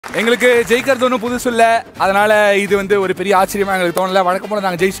எங்களுக்கு ஜெயிக்கிறது ஒன்றும் புதுசு இல்லை, அதனால இது வந்து ஒரு பெரிய ஆச்சரியமா எங்களுக்கு தோணல. வழக்கம் போல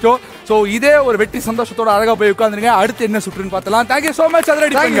நாங்கள் ஜெயிச்சிட்டோம். ஸோ இதே ஒரு வெற்றி சந்தோஷத்தோட அழகாக போய் உட்காந்துருங்க. அடுத்து என்ன சுற்றுன்னு பார்த்தலாம். தேங்க்யூ ஸோ மச்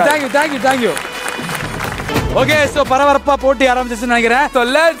அதிரடி பெண்கள். தேங்க்யூ. ஓகே, ஸோ பரபரப்பா போட்டி ஆரம்பிச்சிச்சுன்னு நினைக்கிறேன். So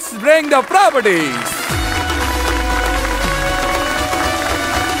let's bring the properties.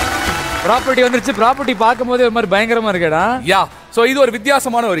 Property வந்துருச்சு. ப்ராப்பர்ட்டி பார்க்கும்போது ஒரு மாதிரி பயங்கரமா இருக்கேடா. யா, ஸோ இது ஒரு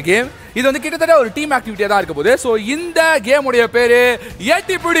வித்தியாசமான ஒரு கேம். இது வந்து கிட்டத்தட்ட ஒரு டீம் ஆக்டிவிட்டியா தான் இருக்க போகுது. ஸோ இந்த கேமுடைய பேரு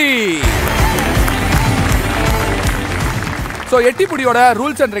எட்டிப்புடி. ஸோ எட்டிப்புடியோட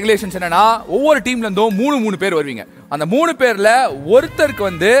ரூல்ஸ் அண்ட் ரெகுலேஷன்ஸ் என்னன்னா, ஒவ்வொரு டீம்ல இருந்தும் மூணு பேர் வருவீங்க. அந்த 3 பேர்ல ஒருத்தருக்கு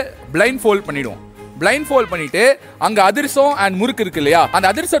வந்து பிளைண்ட் ஃபோல்ட் பண்ணிடுவோம். பிளைண்ட் ஃபோல்ட் பண்ணிட்டு அங்க அதிர்சம் அண்ட் முறுக்கு இருக்கு இல்லையா, அந்த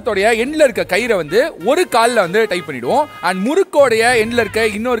அதிர்சத்தோடைய எண்ட்ல இருக்க கயிறை வந்து ஒரு கால்ல வந்து டைப் பண்ணிடுவோம். அண்ட் முறுக்கோடைய எண்ட்ல இருக்க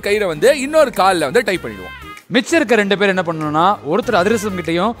இன்னொரு கயிறை வந்து இன்னொரு கால்ல வந்து டைப் பண்ணிடுவோம். மிச்சம் இருக்க 2 பேர் என்ன பண்ணணும்னா, ஒருத்தர் அதிரசம்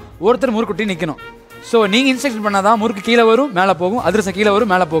கிட்டையும் ஒருத்தர் முறுக்குட்டியும் நிக்கணும். ஸோ நீங்க இன்ஸ்ட்ரக்ஷன் பண்ணாதான் முறுக்கு கீழே வரும் மேலே போகும், அதிரசம் கீழே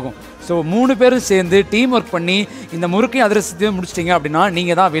வரும் மேலே போகும். ஸோ 3 பேரும் சேர்ந்து டீம் ஒர்க் பண்ணி இந்த முறுக்கையும் அதிரசத்தையும் முடிச்சிட்டீங்க அப்படின்னா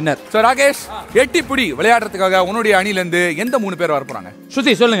நீங்க தான் வின்னர். ஸோ ராகேஷ், எட்டிப்புடி விளையாடுறதுக்காக உன்னுடைய அணில இருந்து எந்த 3 பேர் வர போறாங்க?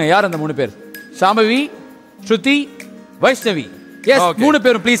 ஸ்ருதி சொல்லுங்க, யார் அந்த 3 பேர்? சாம்பவி, ஸ்ருதி, வைஷ்ணவி. எஸ், 3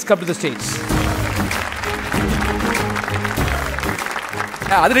 பேரும் please come to the stage.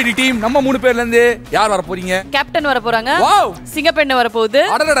 அதிரடி டீம், நம்ம 3 பேர்ல இருந்து யார் வர போறீங்க? கேப்டன் வர போறாங்க. வாவ், சிங்கப்பெண்ண வர போகுது.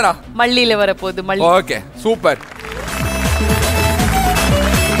 அடடடடா, மல்லியில வர போகுது. மல்லி. Okay, super.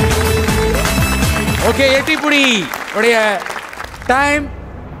 ஓகே, எட்டிப்புடி உடைய டைம்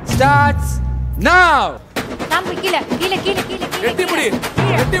ஸ்டார்ட்ஸ் நவ. நாம கீழ கீழ கீழ கீழ எட்டிப்புடி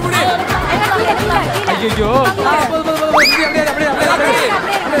எட்டிப்புடி. ஐயோ,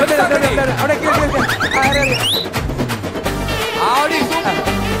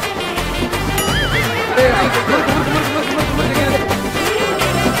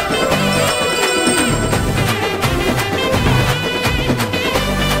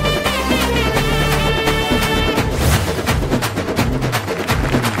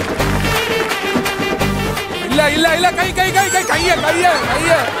 இல்ல கை கைய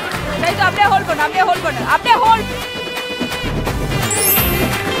அப்படியே ஹோல்ட் பண்ணு. அப்படியே ஹோல்ட்.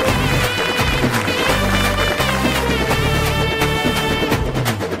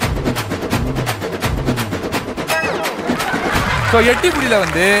 ஸோ எட்டிப்புடியில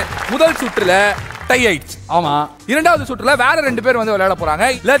வந்து முதல் சுற்றுல டை ஆயிடுச்சு. ஆமா, இரண்டாவது சுற்றுல வேற 2 பேர் வந்து விளையாட போறாங்க.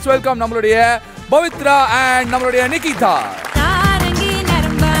 லெட்ஸ் வெல்கம் நம்மளுடைய பவித்ரா அண்ட் நம்மளுடைய நிகிதா.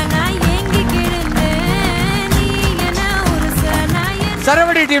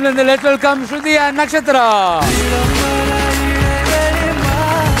 சரவடி டீம்ல இருந்து let's welcome Shruti and Nakshatra.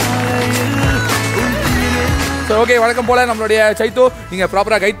 So okay, வழக்கம் போல நம்மளுடைய சைத்து நீங்க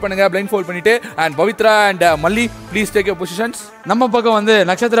ப்ராப்பரா கைட் பண்ணுங்க, பிளைண்ட் ஃபோல்ட் பண்ணிட்டு. அண்ட் பவித்ரா அண்ட் மல்லி ப்ளீஸ் டேக் யுவர் பொசிஷன்ஸ். நம்ம பக்கம் வந்து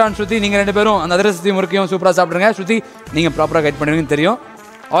நக்ஷத்ரா அண்ட் ஸ்ருதி, நீங்க 2 பேரும் அந்த அதிரசத்தையும் முறுக்கையும் சூப்பரா சாப்பிடுங்க. ஸ்ருதி, நீங்க ப்ராப்பரா கைட் பண்ணுவீங்கன்னு தெரியும்.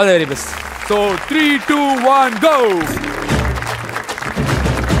 All the very best. So 3, 2, 1 கோ.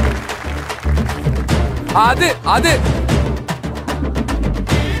 அது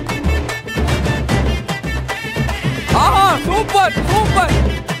ஆஹா, சூப்பர்.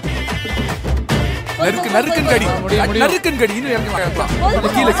 நறுக்குன்னு கடி இன்னும் இறங்கி வாங்கலாம்.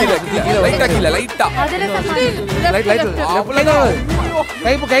 கீழே லைட்டா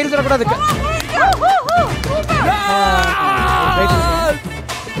கயிறு தொடக்கூடாது.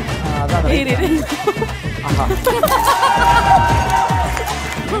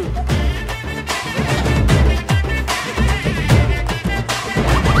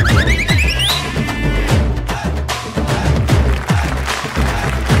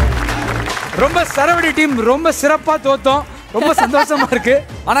 ரொம்ப சரவடி டீம் ரொம்ப சிறப்பா தோத்தோம். ரொம்ப சந்தோஷமா இருக்கு.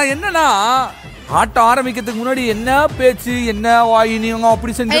 ஆனா என்னன்னா, ஆட்டம் ஆரம்பிக்கிறதுக்கு முன்னாடி என்ன பேச்சு, என்ன வாய், நீங்க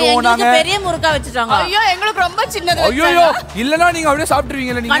அப்படி செஞ்சிருவோம். நாங்க பெரிய முறுக்கா வச்சிட்டாங்க. ஐயோ, எங்களுக்கு ரொம்ப சின்னது. ஐயோ, இல்லனா நீங்க அப்படியே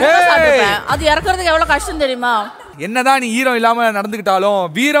சாப்பிட்டுருவீங்கல. நீங்க அது இறக்குறதுக்கு எவ்வளவு கஷ்டம் தெரியுமா? என்னதான் நீ ஈரம் இல்லாம நடந்துக்கிட்டாலும்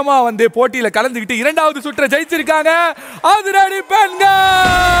வீரமா வந்து போட்டியில கலந்துக்கிட்டு இரண்டாவது சுற்றை ஜெயிச்சிருக்காங்க அதிரடி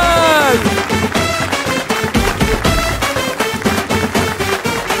பெண்கள்.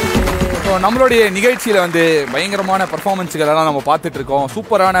 நம்மளுடைய நிகழ்ச்சியில வந்து பயங்கரமான பெர்ஃபார்மன்ஸ்கள் எல்லாம் நம்ம பார்த்துட்டு இருக்கோம்.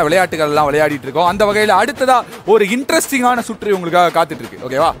 சூப்பரான விளையாட்டுகள் எல்லாம் விளையாடிட்டு இருக்கோம். அந்த வகையில் அடுத்ததா ஒரு இன்ட்ரெஸ்டிங்கான சுற்று உங்களுக்காக காத்துட்டு இருக்கு.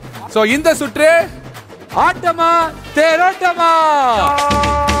 ஓகேவா? சோ இந்த சுற்று ஆட்டமா தேரோட்டமா.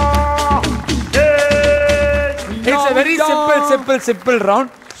 It's a very simple round.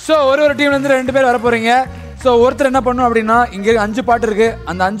 So ஒரு டீம்ல இருந்து 2 பேர் வர போறீங்க. சோ ஒருத்தர் என்ன பண்ணணும் அப்படின்னா, இங்க 5 பாட்டு இருக்கு,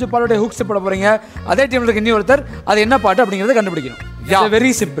 அந்த 5 பாட்டோட ஹூக்ஸ் போட போறீங்க. அதே டீம்ல இருக்க இன்னொரு ஒருத்தர் அது என்ன பாட்டு அப்படிங்கறத கண்டுபிடிக்கணும்.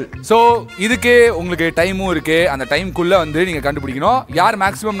 Very simple. சோ இதுக்கு உங்களுக்கு டைமும் இருக்கு. அந்த டைம்க்குள்ள வந்து நீங்க கண்டுபிடிக்கணும். யார்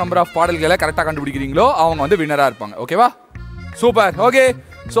மேக்ஸிமம் நம்பர் ஆஃப் பாடல்களை கரெக்டா கண்டுபிடிக்கிறீங்களோ அவங்க வந்து வின்னரா இருப்பாங்க. ஓகேவா? சூப்பர். ஓகே,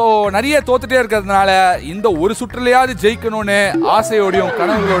 ஸோ நிறைய தோத்துட்டே இருக்கிறதுனால இந்த ஒரு சுற்றுலையாவது ஜெயிக்கணும்னு ஆசையோடையும்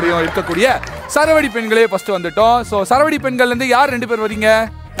கனவுகளோடையும் இருக்கக்கூடிய சரவடி பெண்களே ஃபர்ஸ்ட் வந்துட்டோம். ஸோ சரவடி பெண்கள்ல இருந்து யார் 2 பேர் வரீங்க?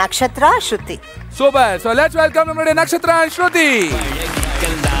 நக்ஷத்ரா, ஸ்ருதி. சூப்பர். ஸோ லெட்ஸ் வெல்கம் நம்மளுடைய நக்ஷத்ரா and ஸ்ருதி.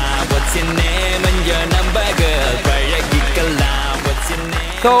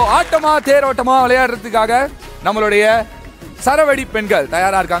 ஸோ ஆட்டமா தேரோட்டமா விளையாடுறதுக்காக நம்மளுடைய சரவடி பெண்கள்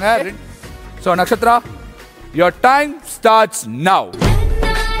தயாரா இருக்காங்க. So Nakshatra, your time starts now.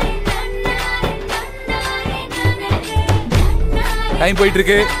 Time போயிட்டு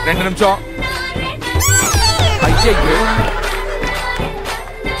இருக்கு, 2 நிமிஷம். ஐயோ,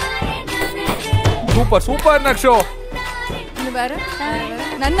 சூப்பர் சூப்பர் நக்ஷோ. இது வேற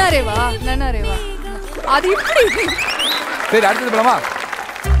நன்னாரேவா நன்னாரேவா அது இப்படி. சரி, அடுத்தது போலாமா?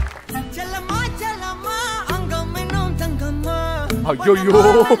 ஐயோ,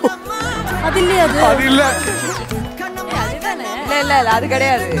 அது இல்லையா? அது இல்ல. இல்ல அது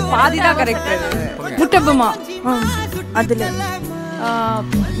கிடையாது. பாதிதான் கரெக்ட். முட்டப்பமா அதுல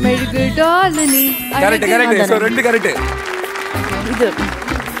மெழுகுடாலினி. Correct correct. So 2 correct. இது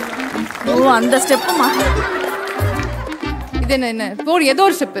ஓ அந்த ஸ்டெப்புமா. இது என்ன போடு ஏதோ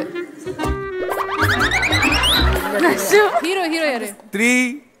ஒரு ஸ்டெப். ஹீரோ ஹீரோ யாரு? 3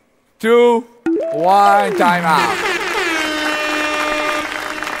 2 1 டைம் அவுட்.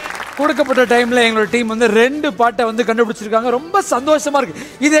 கொடுக்கப்பட்ட டைம்ல எங்களோட டீம் வந்து 2 பாட்டை வந்து கண்டுபிடிச்சிருக்காங்க. ரொம்ப சந்தோஷமா இருக்கு.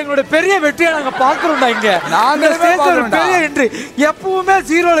 இது எங்களோட பெரிய வெற்றியா நாங்க பாக்குறோம்டா. இங்க நாங்க பெரிய என்ட்ரி. எப்பவுமே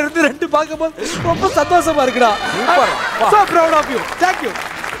 0ல இருந்து 2 பார்க்கும்போது ரொம்ப சந்தோஷமா இருக்குடா. Super. So proud of you. Thank you.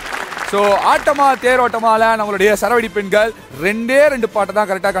 So ஆட்டமா தேரோட்டமால நம்மளுடைய சரவடி பெண்கள் 2 பாட்டை தான்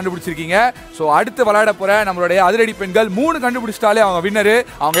கரெக்டாக கண்டுபிடிச்சிருக்கீங்க. ஸோ அடுத்து விளையாட போற நம்மளுடைய அதிரடி பெண்கள் 3 கண்டுபிடிச்சிட்டாலே அவங்க வின்னரு.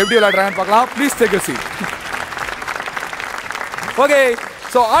 அவங்க எப்படி விளையாடுறாங்கன்னு பார்க்கலாம். Please take you seat. Okay,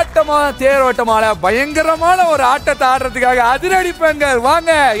 so ஆட்டமா தேரோட்டமால பயங்கரமான ஒரு ஆட்டத்தை ஆடுறதுக்காக அதிரடி பெண்கள்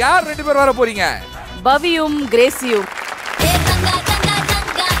வாங்க. யார் 2 பேர் வர போறீங்க? பவியும் கிரேசியும்.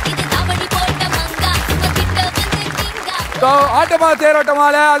 ஸோ ஆட்டமா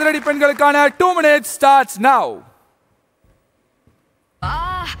தேரோட்டமால அதிரடி பெண்களுக்கான 2 minutes starts now.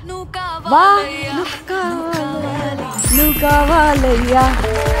 வா நுகாவாலையா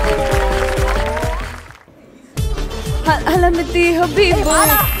ஹலமித்தி ஹபீபு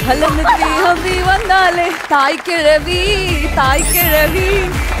ஹலமித்தி ஹபீ வந்தாலே தாய் கிழவி தாய் கிழவி.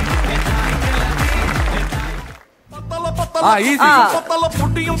 ஈஸி.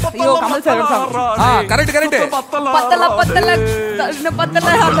 ஐயோ கமல் சார் கரெக்ட் கரெக்ட். பத்தல பத்தல பத்தல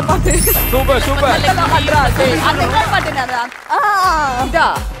அந்த பாட்டு. Super super. பத்தல மத்ராஸ் அந்த என்ன பாட்டு நாரா? இதா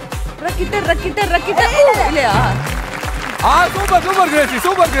ரக்கிட்ட ரக்கிட்ட ரக்கிட்ட இல்லையா? Super super Crazy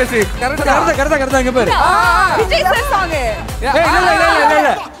super Crazy. கரெக்டா இங்க பாரு. Vijay sir song.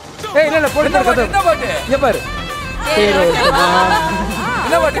 இல்ல போடு கரெக்டா. என்ன பாட்டு? இங்க பாரு.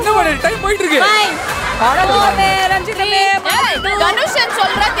 என்ன பாட்டு டைம் போயிட்டு இருக்கு. அடோமே ரஞ்சிதமே தனுஷன்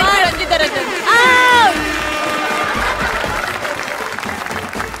சொல்ற திருப்பி ரஞ்சித ரஞ்சன்.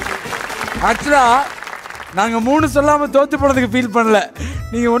 ஆக்சுவலா நாங்க 3 சொல்லாம தோத்து போனதுக்கு ஃபீல் பண்ணல.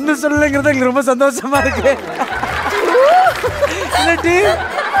 நீங்க 1 சொல்லலைங்கிறது எங்களுக்கு ரொம்ப சந்தோஷமா இருக்கு. இல்லட்டி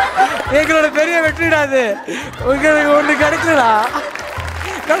எங்களோட பெரிய வெற்றிடா அது. உங்களுக்கு 1 கிடைக்கலடா,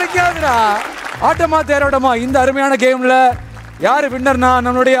 கிடைக்காதுடா. ஆட்டமா தேரோட்டமா இந்த அருமையான கேம்ல யாரு வின்னர்னா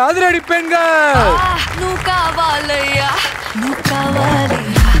நம்மளுடைய அதிரடி பெண்கள். நுகாவாலையா நுகாவாலையா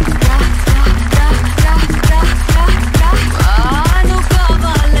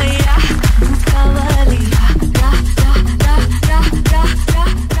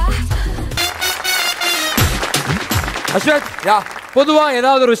அஸ்வத், பொதுவா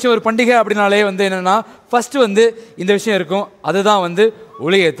ஏதாவது ஒரு விஷயம் ஒரு பண்டிகை அப்படினாலே வந்து என்னன்னா ஃபர்ஸ்ட் வந்து இந்த விஷயம் இருக்கும். அதுதான் வந்து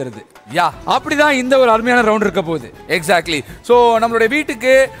ஒளி ஏத்துறது. அப்படிதான் இந்த ஒரு அருமையான ரவுண்ட் இருக்க போகுது. எக்ஸாக்ட்லி. ஸோ நம்மளுடைய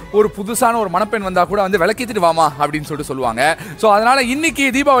வீட்டுக்கு ஒரு புதுசான ஒரு மணப்பெண் வந்தா கூட வந்து விளக்கேத்திட்டு வாமா அப்படின்னு சொல்லிட்டு சொல்லுவாங்க. ஸோ அதனால இன்னைக்கு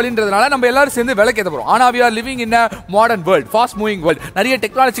தீபாவளின்றதுனால நம்ம எல்லாரும் சேர்ந்து விளக்கேற்ற போறோம். ஆனா we are living in a modern world, fast moving world. நிறைய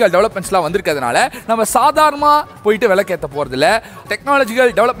டெக்னாலஜிக்கல் டெவலப்மெண்ட்ஸ்லாம் வந்திருக்கிறதுனால நம்ம சாதாரணமா போயிட்டு விளக்கேற்ற போறது இல்ல.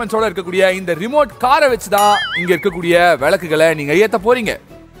 டெக்னாலஜிக்கல் டெவலப்மெண்ட்ஸோட இருக்கக்கூடிய இந்த ரிமோட் காரை வச்சு தான் இங்க இருக்கக்கூடிய விளக்குகளை நீங்க ஏத்த போறீங்க.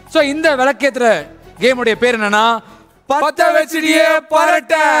 ஸோ இந்த விளக்கேத்துற கேமுடைய பேர் என்னன்னா பத்த வச்சிடியே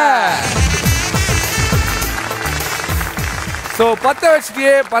பரட்ட. ஸோ பத்த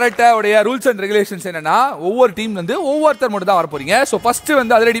வச்சுட்டே பரட்ட உடைய ரூல்ஸ் அண்ட் ரெகுலேஷன்ஸ் என்னன்னா ஒவ்வொரு டீம் வந்து ஒவ்வொருத்தர் மட்டும் தான் வர போறீங்க. ஸோ ஃபர்ஸ்ட்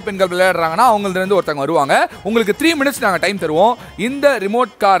வந்து அதிரடி பெண்கள் விளையாடுறாங்கன்னா அவங்கள்ட்ட இருந்து ஒருத்தவங்க வருவாங்க. உங்களுக்கு 3 minutes நாங்கள் டைம் தருவோம். இந்த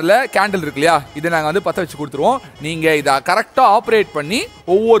ரிமோட் கார்ல கேண்டில் இருக்கு இல்லையா, இதை நாங்கள் வந்து பற்ற வச்சு கொடுத்துருவோம். நீங்க இதை கரெக்டாக ஆப்ரேட் பண்ணி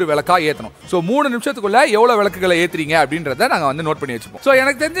ஒவ்வொரு விளக்கா ஏற்றணும். ஸோ 3 நிமிஷத்துக்குள்ள எவ்வளோ விளக்குகளை ஏற்றுறீங்க அப்படின்றத நாங்கள் வந்து நோட் பண்ணி வச்சுப்போம். ஸோ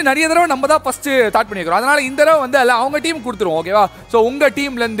எனக்கு தெரிஞ்சு நிறைய தடவை நம்ம தான் ஃபர்ஸ்ட் ஸ்டார்ட் பண்ணிக்கிறோம். அதனால இந்த தடவை வந்து எல்லாம் அவங்க டீம் கொடுத்துருவோம். ஓகேவா? ஸோ உங்க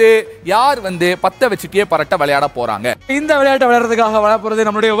டீம்ல இருந்து யார் வந்து பத்த வச்சுட்டே பரட்ட விளையாட போறாங்க. இந்த விளையாட்டு விளையாட்டு விளையாடுறதுக்காக விளையாட போறது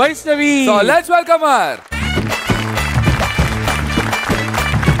நம்மளுடைய Vaishnavi. So let's welcome her.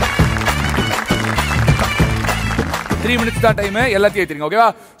 Three minutes தான் டைம். எல்லாத்தையும் ஏத்திருங்க. ஓகேவா?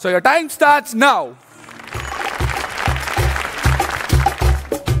 So your time starts now.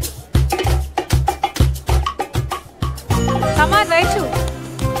 Come on, Vaishu.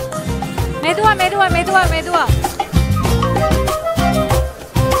 மெதுவா மெதுவா மெதுவா மெதுவா.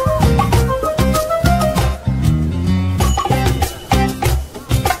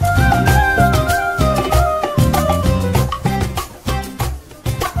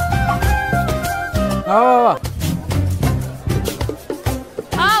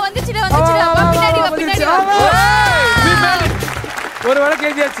 வந்துச்சுடா வந்துச்சுடா. வா பின்னாடி வா பின்னாடி வா. ஒரு வேளை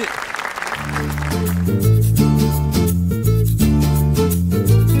கேஞ்சியாச்சு.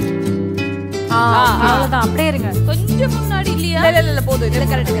 அவ்வளவுதான் அப்படியே இருங்க. கொஞ்சம் முன்னாடி இல்லையா? இல்ல இல்ல போதும். இதுல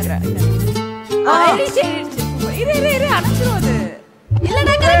கரெக்ட் கரெக்ட். இரு இரு இரு அணைச்சிரும் அது.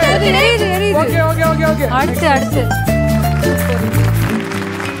 இல்லடா கரெக்ட். எரியுது. Okay okay okay okay. அடுத்து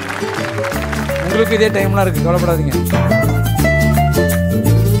உங்களுக்கு இதே டைம்லாம் இருக்கு, கவலைப்படாதீங்க.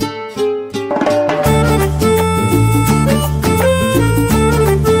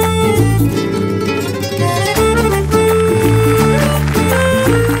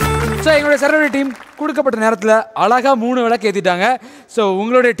 எங்களுடைய சரவெடி டீம் கொடுக்கப்பட்ட நேரத்துல அழகா 3 விளக்கு ஏத்திட்டாங்க. சோ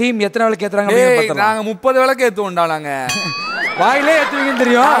உங்களுடைய டீம் எத்தனை விளக்கு ஏத்துறாங்க? நாங்க 30 விளக்கு ஏத்துவோம்டா. நாங்க வாயிலே ஏத்துவீங்கன்னு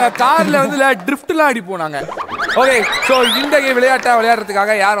தெரியும். நாங்க கார்ல வந்து ட்ரிஃப்ட்லாம் அடிப்போம் நாங்க. ஓகே, சோ இந்த விளையாட்டை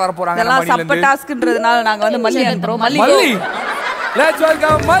விளையாடுறதுக்காக யார் வர போறாங்க? இதெல்லாம் சப்ப டாஸ்க்ன்றதுனால நாங்க வந்து மல்லி அனுப்புறோம். மல்லி லெட்ஸ்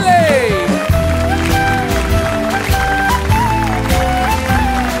வெல்கம் மல்லி.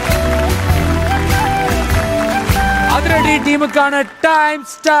 அதிரடி டீமுக்கான டைம்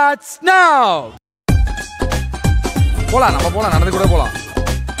ஸ்டார்ட்ஸ் நவ. போலாம், நம்ம போலாம், நடந்து கூட போலாம்.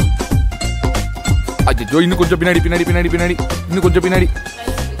 அஜ்ஜோ, இன்னும் கொஞ்சம் பின்னாடி பின்னாடி பின்னாடி பின்னாடி இன்னும் கொஞ்சம் பின்னாடி.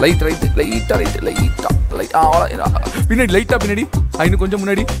 லைட் ரைட் லைட்டா ரைட் லைட்டா லைட் பின்னாடி லைட்டா பின்னாடி. இன்னும் கொஞ்சம்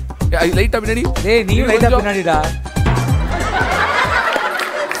முன்னாடி லைட்டா பின்னாடி. டேய் நீ லைட்டா பின்னாடிடா.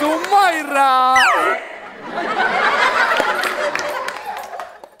 சும்மா இருடா.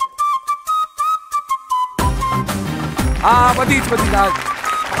 பத்திடா.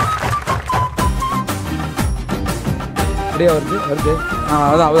 அப்படியே வருது வருது.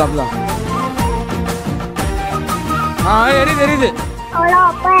 அதான் அதான் அதான். எரியுது எரியுது.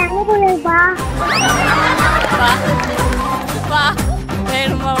 அப்பா எங்க போனீங்கப்பா? வா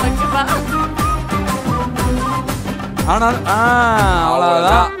வேணுமா உனக்கு வா. ஆனால்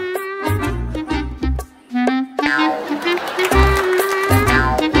அவ்வளவுதான்.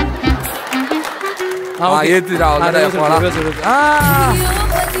 ஏத்துடா.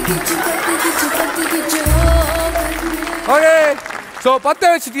 ஓகே, சோ 10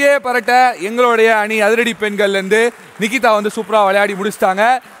 வச்சுட்டியே பரட்ட எங்களுடைய அணி அதிரடி பெண்கள்ல இருந்து நிகிதா வந்து சூப்பரா விளையாடி முடிச்சிட்டாங்க.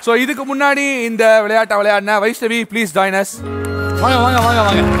 சோ இதுக்கு முன்னாடி இந்த விளையாட்டை விளையாடின வைஷ்ணவி ப்ளீஸ் ஜாயின் அஸ். வாங்க வாங்க வாங்க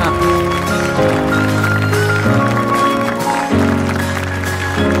வாங்க.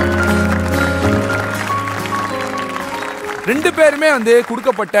 ரெண்டு பேருமே வந்து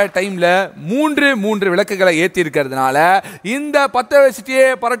கொடுக்கப்பட்ட டைம்ல 3 விளக்குகளை ஏத்தி இருக்கிறதுனால இந்த 10 வச்சுட்டியே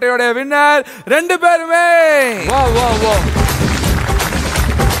பரட்டையோட வின்னர் 2 பேருமே. வா வா வா.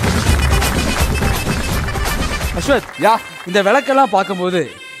 அஸ்வத், யா இந்த விளக்கெல்லாம் பார்க்கும்போது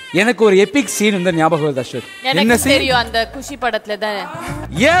எனக்கு ஒரு எபிக் சீன் வந்து ஞாபகம் வருது அஸ்வத். என்ன தெரியும்? அந்த குஷி படத்துல தானே.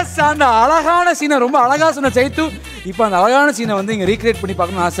 எஸ், அந்த அழகான சீனை ரொம்ப அழகா சொன்ன சைத்து. இப்போ அந்த அழகான சீனை வந்து இங்க ரீக்ரியேட் பண்ணி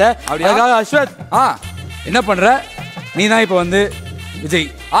பார்க்கணும்னு ஆசை. அதுக்காக அஸ்வத் என்ன பண்ற? நீ தான் இப்போ வந்து விஜய்.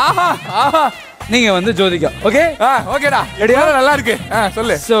 ஆஹா ஆஹா. நீங்க வந்து ஜோதிகா. ஓகே ஓகேடா. ரெடியா? நல்லா இருக்கு.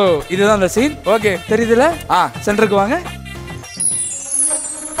 சொல்லு. சோ இதுதான் அந்த சீன். ஓகே, தெரியுதுல? சென்டருக்கு வாங்க.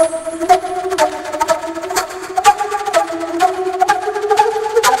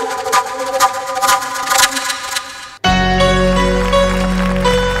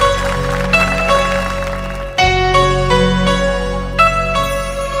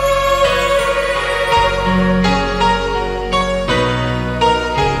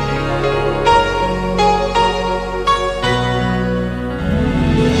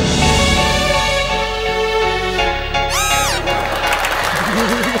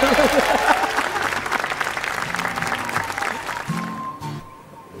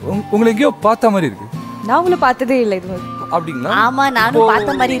 உங்களை எங்கேயோ பார்த்த மாதிரி இருக்கு. நான் உங்களை பார்த்ததே இல்லை இது. அப்படிங்களா? ஆமா, நானும்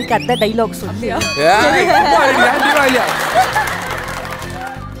பார்த்த மாதிரி இருக்கு. அந்த டைலாக் சொல்லியா?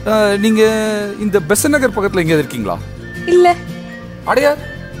 நீங்க இந்த பெசன் நகர் பக்கத்துல எங்க இருக்கீங்களா? இல்ல. அடையார்?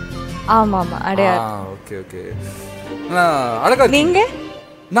 ஆமா ஆமா அடையார். Okay okay. அழகா. நீங்க?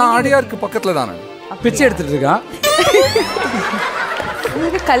 நான் அடையாருக்கு பக்கத்துல தானே. பிச்சை எடுத்துட்டு இருக்கா.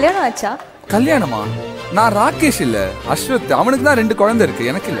 உங்களுக்கு கல்யாணம் ஆச்சா? கல்யாணமா? நான் ராகேஷ் இல்ல, அஸ்வத். அவனுக்கு தான் 2 குழந்தை இருக்கு,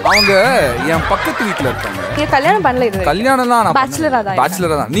 எனக்கு இல்ல. அவங்க என் பக்கத்து வீட்ல இருக்காங்க. நீங்க கல்யாணம் பண்ணல இது? கல்யாணம் தான். நான் பேச்சுலரா தான்.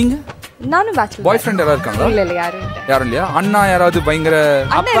 பேச்சுலரா தான். நீங்க? நானும் பேச்சுலர். பாய் ஃப்ரெண்ட் யாராவது இருக்காங்களா? இல்ல யாரும் இல்ல. யாரும் இல்லையா? அண்ணா யாராவது பயங்கர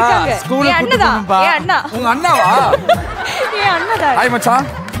அண்ணா இருக்காங்க. ஸ்கூலுக்கு அண்ணா தான். அண்ணா. உங்க அண்ணாவா? அண்ணா தான். ஹாய் மச்சான்,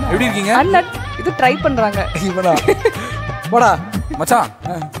 எப்படி இருக்கீங்க? அண்ணா இது ட்ரை பண்றாங்க. இவனா போடா மச்சான்,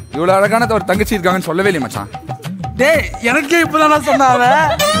 இவ்வளவு அழகான ஒரு தங்கச்சி இருக்காங்கன்னு சொல்லவே இல்லையே மச்சான். டேய் எனக்கே இப்பதான் சொன்னாவ.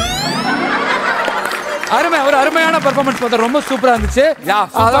 ஒரு அருமையான பெர்ஃபார்மன்ஸ் பார்த்தா ரொம்ப சூப்பரா இருந்துச்சு.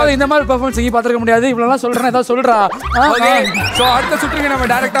 அதாவது இந்த மாதிரி பெர்ஃபார்மன்ஸ் எங்கேயும் பார்த்திருக்க முடியாது. இவ்வளவு சொல்றேன், ஏதாவது சொல்றா. ஓகே, சோ அடுத்த சுற்றுக்கு நம்ம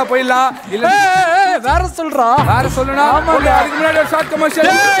டைரக்டா போயிடலாம். இல்ல வேற சொல்றா, வேற சொல்லணும். ஓகே, அதுக்கு முன்னாடி ஒரு ஷார்ட்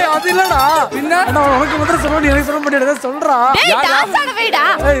கமர்ஷியல். அது இல்லடா, பின்ன உனக்கு மட்டும் சொல்ல எனக்கு சொல்ல முடியாது, சொல்றா.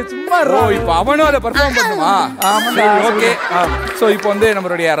 சும்மா இப்போ அவனும் அதை பெர்ஃபார்ம் பண்ணுமா? ஓகே, சோ இப்போ வந்து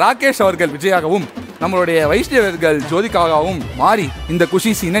நம்மளுடைய ராகேஷ் அவர்கள் விஜயாகவும் நம்மளுடைய வைஷ்ணவர்கள் ஜோதிகாகவும் மாறி இந்த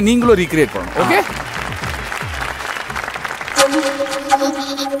குஷி சீனை நீங்களும் ரீக்ரியேட் பண்ணணும். ஓகே,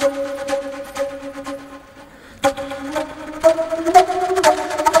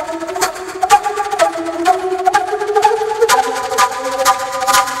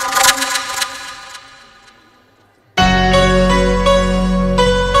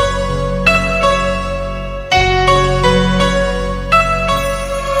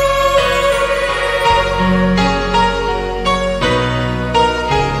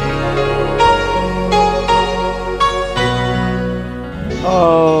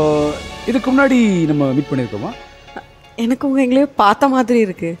 இதுக்கு முன்னாடி நம்ம மீட் பண்ணியிருக்கோமா? எனக்கு உங்க எங்களையோ பார்த்த மாதிரி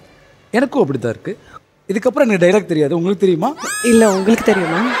இருக்கு. எனக்கும் அப்படித்தான் இருக்கு. இதுக்கப்புறம் எனக்கு டைலாக் தெரியாது, உங்களுக்கு தெரியுமா? இல்ல உங்களுக்கு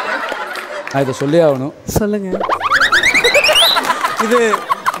தெரியுமா? நான் இதை சொல்லி ஆகணும். சொல்லுங்க. இது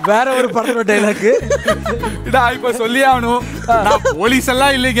வேற ஒரு படத்தோட டைலாக். இப்ப சொல்லி ஆகணும். நான் போலீஸ்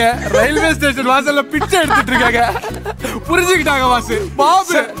எல்லாம் இல்லைங்க, ரயில்வே ஸ்டேஷன் வாசல்ல பிச்சை எடுத்துட்டு இருக்காங்க. புரிஞ்சுக்கிட்டாங்க வாசு.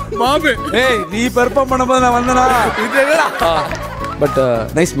 பாபு பாபு, ஏய் நீ பெர்ஃபார்ம் பண்ணும்போது நான் வந்தனா? But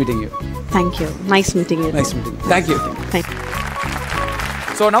nice meeting you. Thank you. Nice meeting you. Nice meeting. Thank you. Thank you.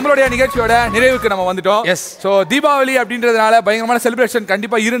 So நம்மளுடைய நிகழ்ச்சியோட நிறைவுக்கு நம்ம வந்துட்டோம். Yes. சோ தீபாவளி அப்படின்றதுனால பயங்கரமான செலிப்ரேஷன்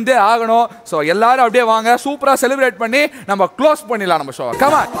கண்டிப்பா இருந்தே ஆகணும். சோ எல்லாரும் அப்படியே வாங்க, சூப்பரா செலிப்ரேட் பண்ணி நம்ம க்ளோஸ் பண்ணிடலாம் நம்ம show.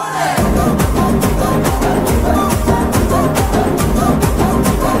 Come on.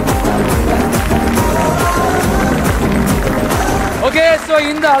 Okay, so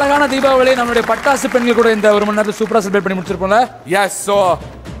இந்த அழகான தீபாவளி நம்மளுடைய பட்டாசு பெண்கள் கூட இந்த 1 மணி நேரத்துல சூப்பரா செலிப்ரேட் பண்ணி முடிச்சிருப்போம்ல. எஸ். சோ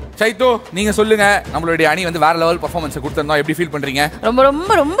சைத்து, நீங்க சொல்லுங்க, நம்மளுடைய அணி வந்து வேற லெவல் பெர்ஃபார்மன்ஸ் கொடுத்திருந்தோம், எப்படி ஃபீல் பண்றீங்க? ரொம்ப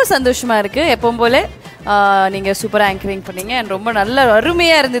ரொம்ப ரொம்ப சந்தோஷமா இருக்கு. எப்பவும் போல நீங்க சூப்பரா ஆங்கரிங் பண்ணீங்க. ரொம்ப நல்ல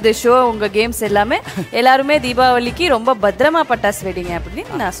அருமையா இருந்தது ஷோ. உங்க கேம்ஸ் எல்லாமே எல்லாருமே தீபாவளிக்கு ரொம்ப பத்திரமா பட்டாசு வெடிங்க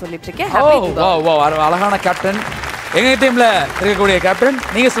அப்படின்னு நான் சொல்லிட்டு இருக்கேன். அழகான கேப்டன், எங்க டீம்ல இருக்கக்கூடிய கேப்டன்,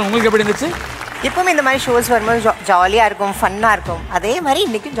 நீங்க சொல்லுங்க உங்களுக்கு எப்படி இருந்துச்சு? எப்பவுமே இந்த மாதிரி ஷோஸ் வரும்போது ஜாலியா இருக்கும், ஃபன்னா இருக்கும். அதே மாதிரி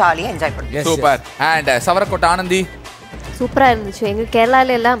இன்னைக்கும் ஜாலியா என்ஜாய் பண்ணுவோம். சூப்பர். அண்ட் சவரக்கோட்டை ஆனந்தி? சூப்பராக இருந்துச்சு. எங்கள்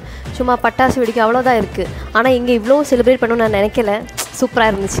கேரளால எல்லாம் சும்மா பட்டாசு வெடிக்க அவ்வளோதான் இருக்குது. ஆனால் இங்கே இவ்வளோ செலிப்ரேட் பண்ணணும்னு நான் நினைக்கல.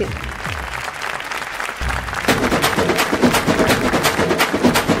 சூப்பராக இருந்துச்சு.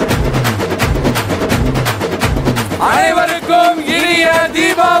 அனைவருக்கும் இனிய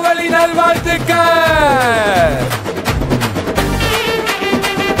தீபாவளி நல்வாழ்த்துக்கள்.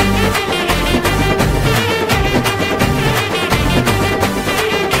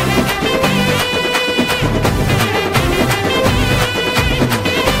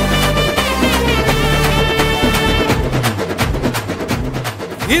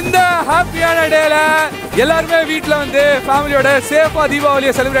 இந்த ஹாப்பியான டேல எல்லாருமே வீட்ல வந்து ஃபேமிலியோட சேஃபா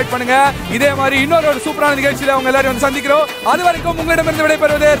தீபாவளியை செலிப்ரேட் பண்ணுங்க. இதே மாதிரி இன்னொரு சூப்பரான நிகழ்ச்சியில உங்க எல்லாரும் வந்து சந்திக்கிறோம். அது வரைக்கும் உங்களிடமிருந்து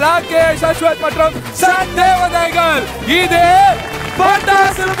விடைபெறுவது ராகேஷ், அஸ்வத் மற்றும் சன் தேவதைகள். இது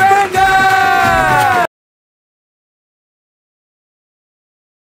பட்டாசு பெங்கல்.